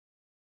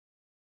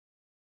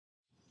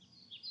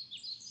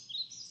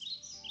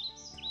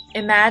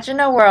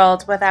Imagine a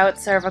world without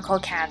cervical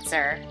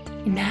cancer.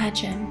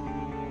 Imagine.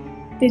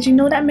 Did you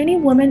know that many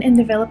women in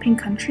developing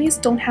countries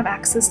don't have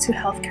access to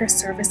healthcare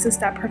services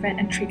that prevent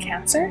and treat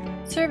cancer?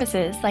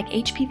 Services like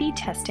HPV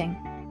testing.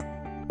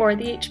 Or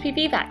the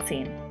HPV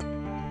vaccine.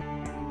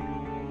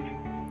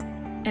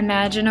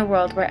 Imagine a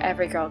world where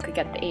every girl could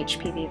get the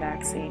HPV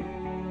vaccine.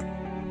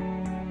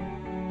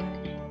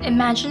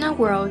 Imagine a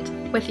world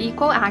with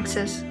equal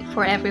access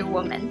for every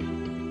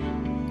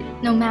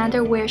woman, no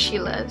matter where she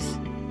lives.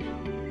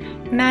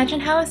 Imagine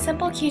how a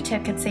simple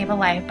Q-tip could save a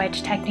life by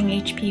detecting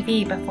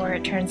HPV before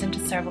it turns into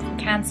cervical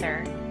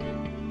cancer.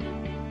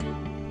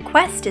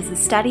 QUEST is a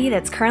study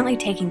that's currently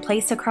taking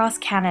place across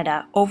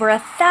Canada. Over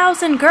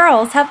 1,000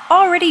 girls have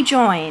already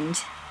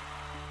joined.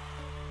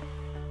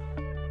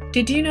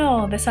 Did you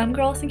know that some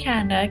girls in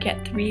Canada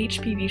get 3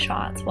 HPV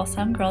shots while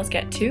some girls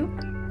get 2?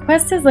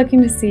 QUEST is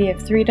looking to see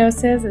if 3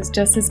 doses is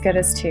just as good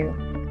as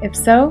 2. If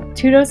so,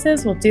 2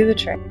 doses will do the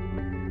trick.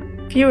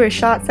 Fewer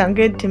shots sound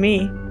good to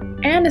me.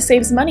 And it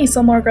saves money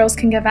so more girls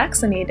can get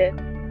vaccinated.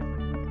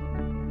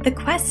 The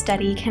QUEST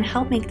study can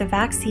help make the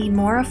vaccine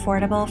more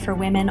affordable for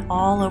women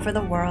all over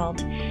the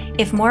world.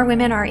 If more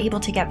women are able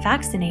to get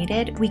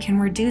vaccinated, we can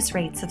reduce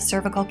rates of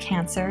cervical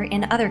cancer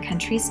in other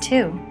countries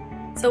too.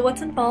 So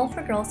what's involved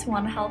for girls who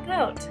want to help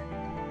out?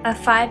 A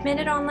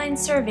 5-minute online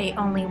survey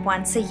only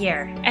once a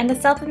year, and a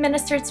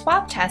self-administered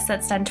swab test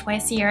that's done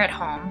twice a year at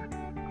home.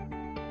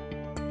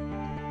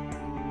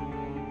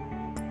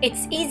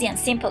 It's easy and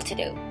simple to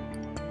do.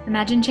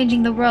 Imagine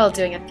changing the world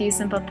doing a few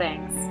simple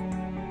things.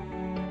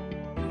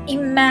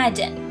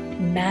 Imagine.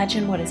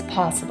 Imagine what is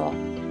possible.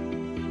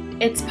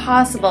 It's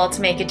possible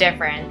to make a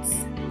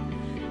difference.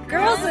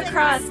 Girls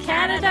across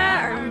Canada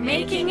are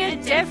making a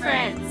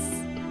difference.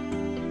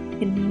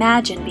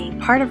 Imagine being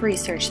part of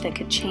research that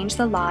could change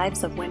the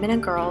lives of women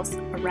and girls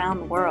around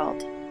the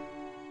world.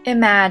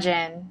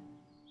 Imagine.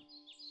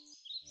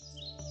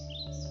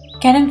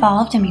 Get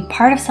involved and be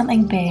part of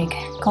something big.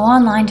 Go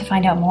online to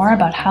find out more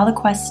about how the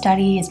QUEST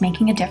study is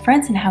making a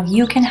difference and how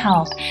you can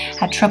help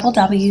at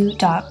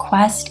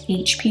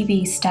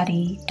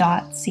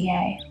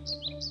www.questhpvstudy.ca.